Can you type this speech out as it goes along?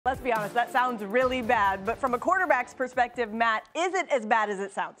Let's be honest, that sounds really bad. But from a quarterback's perspective, Matt, is it as bad as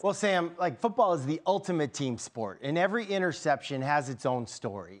it sounds? Well, Sam, like football is the ultimate team sport, and every interception has its own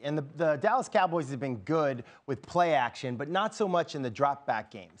story. And the Dallas Cowboys have been good with play action, but not so much in the drop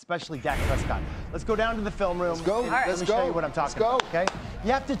back game, especially Dak Prescott. Let's go down to the film room. Let's go. Let me show you what I'm talking about, okay?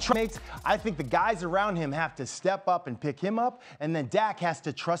 You have to trust. I think the guys around him have to step up and pick him up, and then Dak has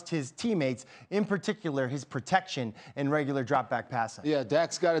to trust his teammates, in particular his protection in regular drop back passing. Yeah,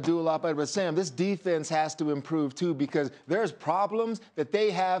 Dak's got to do a lot better. But Sam, this defense has to improve too, because there's problems that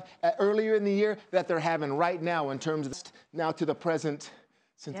they have earlier in the year that they're having right now in terms of now to the present.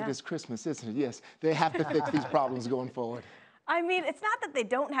 Since it is Christmas, isn't it? Yes, they have to fix these problems going forward. I mean, it's not that they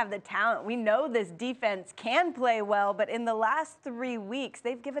don't have the talent. We know this defense can play well, but in the last 3 weeks,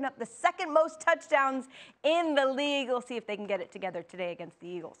 they've given up the second most touchdowns in the league. We'll see if they can get it together today against the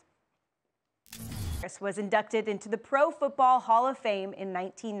Eagles. Harris was inducted into the Pro Football Hall of Fame in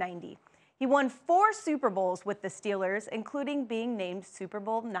 1990. He won 4 Super Bowls with the Steelers, including being named Super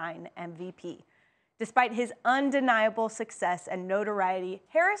Bowl IX MVP. Despite his undeniable success and notoriety,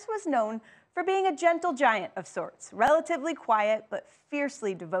 Harris was known for being a gentle giant of sorts, relatively quiet but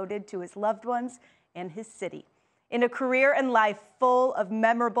fiercely devoted to his loved ones and his city. In a career and life full of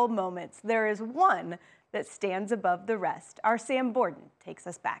memorable moments, there is one that stands above the rest. Our Sam Borden takes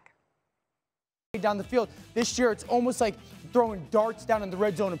us back. Down the field. This year, it's almost like throwing darts down in the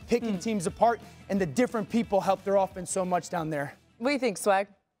red zone and picking teams apart, and the different people help their offense so much down there. What do you think, Swag?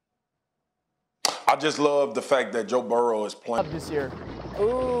 I just love the fact that Joe Burrow is playing This year.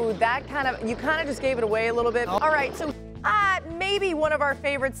 Ooh, that you kind of just gave it away a little bit. All right, so maybe one of our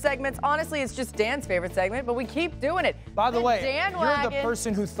favorite segments. Honestly, it's just Dan's favorite segment, but we keep doing it. By the way, Dan you're the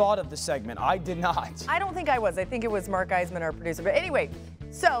person who thought of the segment. I did not. I don't think I was. I think it was Mark Eisman, our producer. But anyway,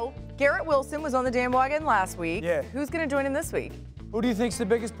 so Garrett Wilson was on the Dan Wagon last week. Yeah. Who's going to join him this week? Who do you think's the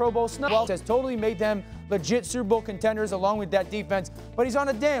biggest Pro Bowl snub? Well, has totally made them legit Super Bowl contenders along with that defense, but he's on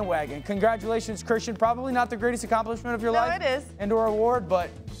a Dan Wagon. Congratulations, Christian. Probably not the greatest accomplishment of your life. No, it is. And/or award, but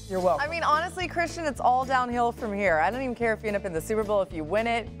you're welcome. I mean, honestly, Christian, it's all downhill from here. I don't even care if you end up in the Super Bowl. If you win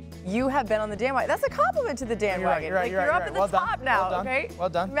it, you have been on the Dan Wagon. That's a compliment to the Dan Wagon. You're up at the top now, okay? Well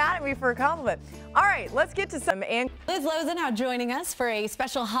done. Mad at me for a compliment. All right, let's get to some. And Liz Loza now joining us for a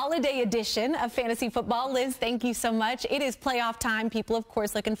special holiday edition of Fantasy Football. Liz, thank you so much. It is playoff time. People, of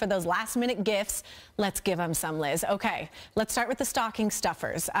course, looking for those last-minute gifts. Let's give them some, Liz. Okay, let's start with the stocking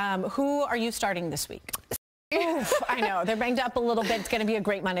stuffers. Who are you starting this week? Oof, I know, they're banged up a little bit. It's going to be a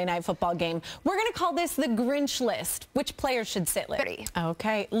great Monday Night Football game. We're going to call this the Grinch list. Which players should sit, Liz? 30.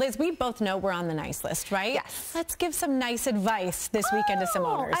 Okay, Liz, we both know we're on the nice list, right? Yes. Let's give some nice advice this weekend to some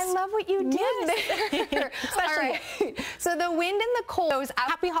owners. I love what you did there. All right. So the wind and the cold goes out.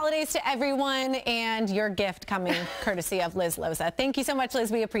 Happy holidays to everyone, and your gift coming courtesy of Liz Loza. Thank you so much,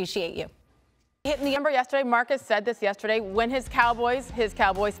 Liz. We appreciate you. Hitting the number yesterday, Marcus said this yesterday, when his Cowboys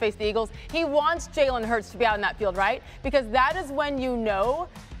face the Eagles, he wants Jalen Hurts to be out in that field, right? Because that is when you know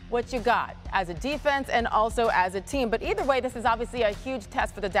what you got as a defense and also as a team. But either way, this is obviously a huge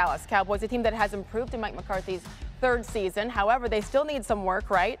test for the Dallas Cowboys, a team that has improved in Mike McCarthy's 3rd season. However, they still need some work,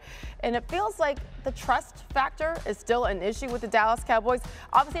 right? And it feels like the trust factor is still an issue with the Dallas Cowboys.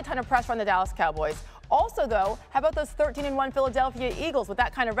 Obviously, a ton of pressure on the Dallas Cowboys. Also, though, how about those 13-1 Philadelphia Eagles? With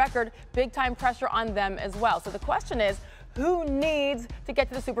that kind of record, big-time pressure on them as well. So the question is, who needs to get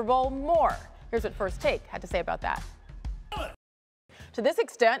to the Super Bowl more? Here's what First Take had to say about that. To this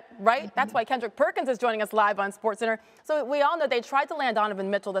extent, right, that's why Kendrick Perkins is joining us live on SportsCenter. So we all know they tried to land Donovan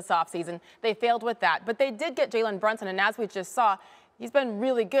Mitchell this offseason. They failed with that. But they did get Jalen Brunson, and as we just saw, he's been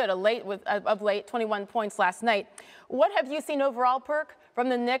really good of late, 21 points last night. What have you seen overall, Perk, from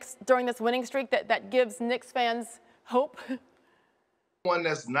the Knicks during this winning streak that gives Knicks fans hope? One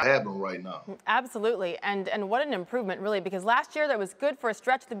that's not happening right now. Absolutely, and what an improvement, really, because last year that was good for a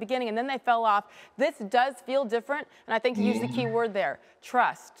stretch at the beginning, and then they fell off. This does feel different, and I think you used the key word there,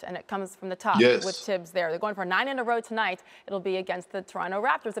 trust, and it comes from the top with Tibbs there. They're going for 9 in a row tonight. It'll be against the Toronto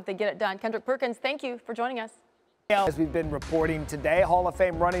Raptors if they get it done. Kendrick Perkins, thank you for joining us. As we've been reporting today, Hall of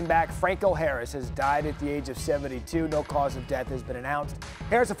Fame running back Franco Harris has died at the age of 72. No cause of death has been announced.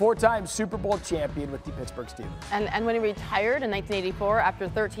 Harris, a 4-time Super Bowl champion with the Pittsburgh Steelers. And when he retired in 1984, after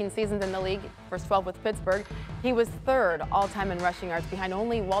 13 seasons in the league, first 12 with Pittsburgh, he was 3rd all-time in rushing yards behind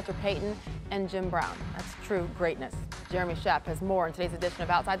only Walter Payton and Jim Brown. That's true greatness. Jeremy Schaap has more in today's edition of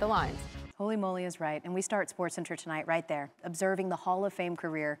Outside the Lines. Holy moly is right, and we start SportsCenter tonight right there, observing the Hall of Fame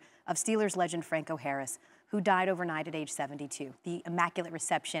career of Steelers legend Franco Harris, who died overnight at age 72. The Immaculate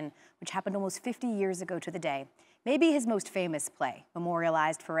Reception, which happened almost 50 years ago to the day, Maybe his most famous play,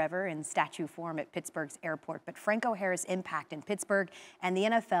 memorialized forever in statue form at Pittsburgh's airport. But Franco Harris' impact in Pittsburgh and the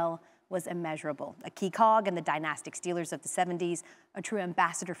NFL was immeasurable. A key cog in the dynastic Steelers of the 70s, a true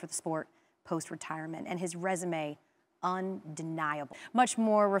ambassador for the sport post-retirement, and his resume undeniable. Much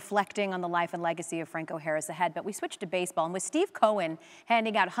more reflecting on the life and legacy of Franco Harris ahead, but we switched to baseball, and with Steve Cohen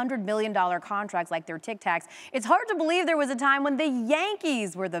handing out $100 million contracts like they're Tic Tacs, it's hard to believe there was a time when the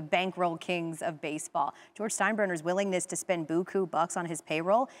Yankees were the bankroll kings of baseball. George Steinbrenner's willingness to spend buku bucks on his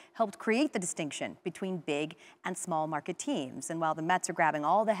payroll helped create the distinction between big and small market teams. And while the Mets are grabbing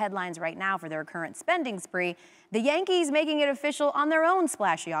all the headlines right now for their current spending spree, the Yankees making it official on their own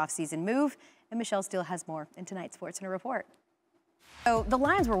splashy offseason move. And Michelle Steele has more in tonight's Sports Center report. So the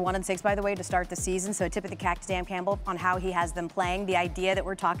Lions were 1-6, by the way, to start the season. So a tip of the cap to Dan Campbell on how he has them playing. The idea that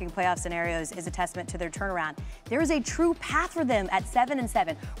we're talking playoff scenarios is a testament to their turnaround. There is a true path for them at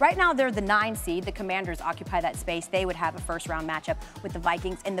 7-7. Right now, they're the 9 seed. The Commanders occupy that space. They would have a first-round matchup with the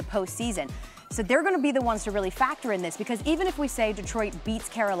Vikings in the postseason. So they're going to be the ones to really factor in this, because even if we say Detroit beats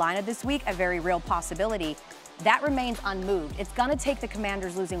Carolina this week, a very real possibility, that remains unmoved. It's going to take the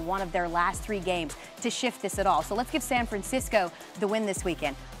Commanders losing one of their last 3 games to shift this at all. So let's give San Francisco the win this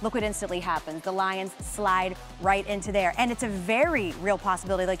weekend. Look what instantly happens. The Lions slide right into there. And it's a very real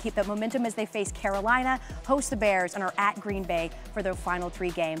possibility they keep that momentum as they face Carolina, host the Bears, and are at Green Bay for their final 3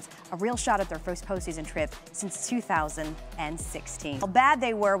 games. A real shot at their first postseason trip since 2016. How bad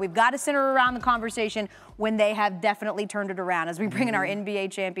they were, we've got to center around the conversation when they have definitely turned it around as we bring in our NBA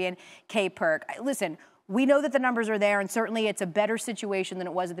champion, K. Perk. Listen, we know that the numbers are there, and certainly it's a better situation than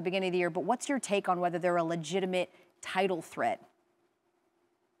it was at the beginning of the year, but what's your take on whether they're a legitimate title threat?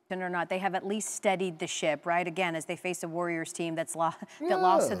 Or not, they have at least steadied the ship, right? Again, as they face a Warriors team that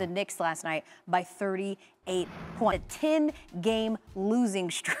lost to the Knicks last night by 38 points. A 10-game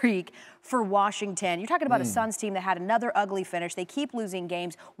losing streak for Washington. You're talking about a Suns team that had another ugly finish. They keep losing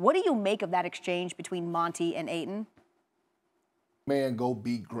games. What do you make of that exchange between Monty and Ayton? Man, go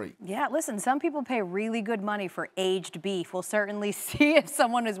be great. Yeah, listen, some people pay really good money for aged beef. We'll certainly see if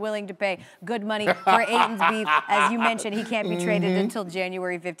someone is willing to pay good money for Ayton's beef. As you mentioned, he can't be traded until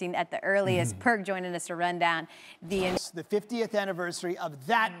January 15th at the earliest. Perk joining us to run down the 50th anniversary of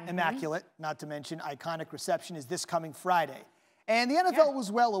that immaculate, not to mention iconic reception, is this coming Friday. And the NFL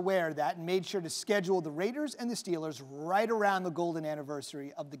was well aware of that and made sure to schedule the Raiders and the Steelers right around the golden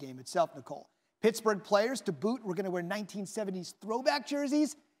anniversary of the game itself, Nicole. Pittsburgh players, to boot, were going to wear 1970s throwback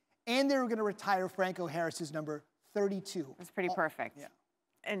jerseys, and they were going to retire Franco Harris's number 32. It was pretty perfect. Yeah.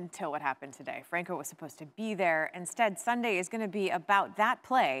 Until what happened today. Franco was supposed to be there. Instead, Sunday is going to be about that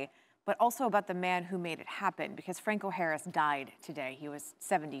play, but also about the man who made it happen, because Franco Harris died today. He was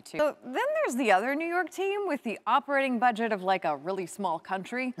 72. So then there's the other New York team with the operating budget of like a really small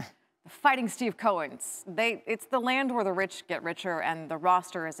country. Fighting Steve Cohen's. It's the land where the rich get richer, and the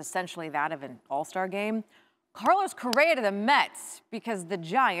roster is essentially that of an all-star game. Carlos Correa to the Mets, because the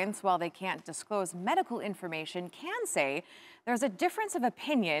Giants, while they can't disclose medical information, can say there's a difference of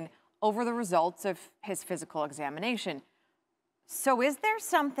opinion over the results of his physical examination. So is there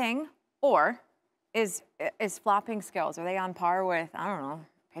something, or is flopping skills, are they on par with, I don't know,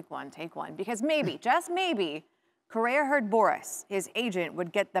 pick one, take one? Because maybe, just maybe, Correa heard Boris, his agent,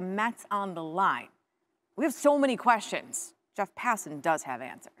 would get the Mets on the line. We have so many questions. Jeff Passan does have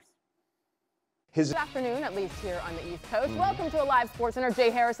answers. Good afternoon, at least here on the East Coast. Welcome to a live Sports Center. Jay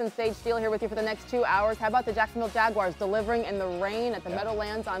Harrison, Stage Steele here with you for the next 2 hours. How about the Jacksonville Jaguars delivering in the rain at the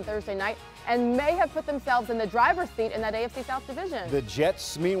Meadowlands on Thursday night, and may have put themselves in the driver's seat in that AFC South division? The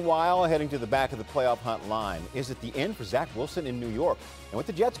Jets, meanwhile, heading to the back of the playoff hunt line. Is it the end for Zach Wilson in New York? And what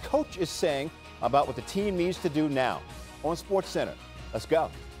the Jets coach is saying about what the team needs to do now on Sports Center. Let's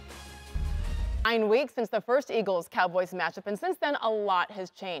go. 9 weeks since the first Eagles-Cowboys matchup, and since then, a lot has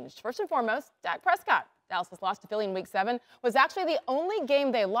changed. First and foremost, Dak Prescott. Dallas' loss to Philly in Week 7 was actually the only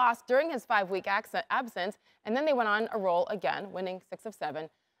game they lost during his 5-week absence, and then they went on a roll again, winning 6 of 7,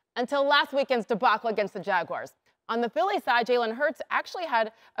 until last weekend's debacle against the Jaguars. On the Philly side, Jalen Hurts actually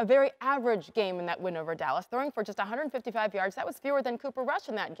had a very average game in that win over Dallas, throwing for just 155 yards. That was fewer than Cooper Rush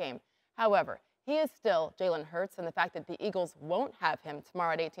in that game. However, he is still Jalen Hurts, and the fact that the Eagles won't have him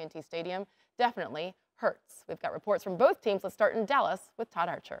tomorrow at AT&T Stadium definitely hurts. We've got reports from both teams. Let's start in Dallas with Todd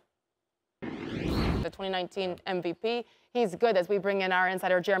Archer. The 2019 MVP. He's good as we bring in our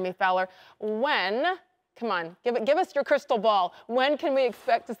insider, Jeremy Fowler. Come on, give us your crystal ball. When can we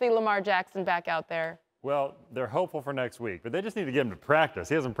expect to see Lamar Jackson back out there? Well, they're hopeful for next week, but they just need to get him to practice.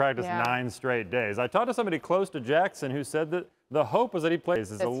 He hasn't practiced 9 straight days. I talked to somebody close to Jackson who said that the hope was that he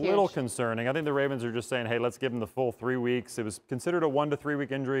plays. Is a little concerning. I think the Ravens are just saying, hey, let's give him the full 3 weeks. It was considered a 1 to 3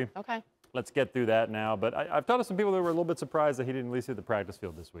 week injury. Okay. let's get through that now. But I've talked to some people that were a little bit surprised that he didn't at least see the practice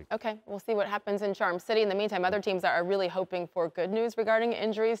field this week. Okay, we'll see what happens in Charm City. In the meantime, other teams are really hoping for good news regarding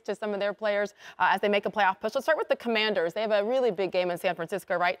injuries to some of their players as they make a playoff push. Let's start with the Commanders. They have a really big game in San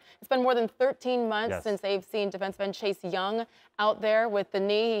Francisco, right? It's been more than 13 months since they've seen defenseman Chase Young out there with the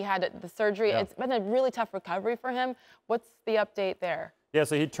knee. He had the surgery. It's been a really tough recovery for him. What's the update there? Yeah,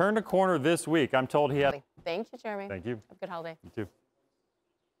 so he turned a corner this week. I'm told he had. Thank you, Jeremy. Thank you. Have a good holiday. You too.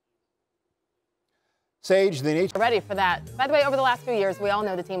 Sage, the nature. Ready for that. By the way, over the last few years, we all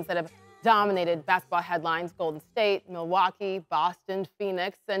know the teams that have dominated basketball headlines: Golden State, Milwaukee, Boston,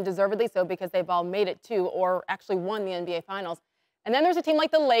 Phoenix, and deservedly so because they've all made it to or actually won the NBA Finals. And then there's a team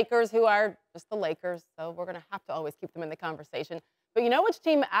like the Lakers who are just the Lakers, so we're going to have to always keep them in the conversation. But you know which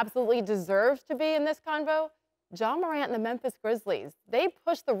team absolutely deserves to be in this convo? Ja Morant and the Memphis Grizzlies. They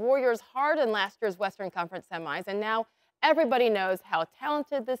pushed the Warriors hard in last year's Western Conference semis, and now everybody knows how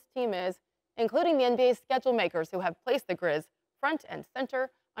talented this team is, including the NBA schedule makers who have placed the Grizz front and center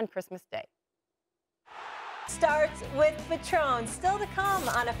on Christmas Day. Starts with Patron. Still to come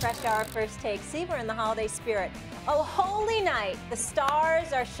on a Fresh Hour First Take. See, we're in the holiday spirit. Oh, holy night. The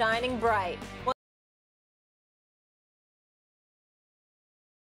stars are shining bright.